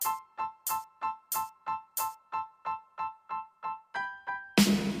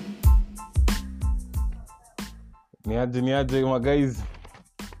Niaje my guys,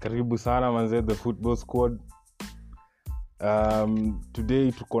 karibu sana manze the football squad.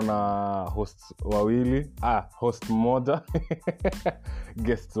 Today tuko na host mmoja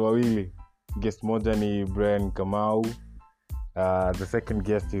guest moja ni Brian Kamau. The second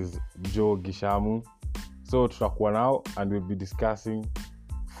guest is Joe Gishamu. So tutakuwa nao and we'll be discussing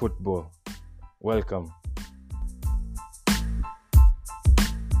football. Welcome.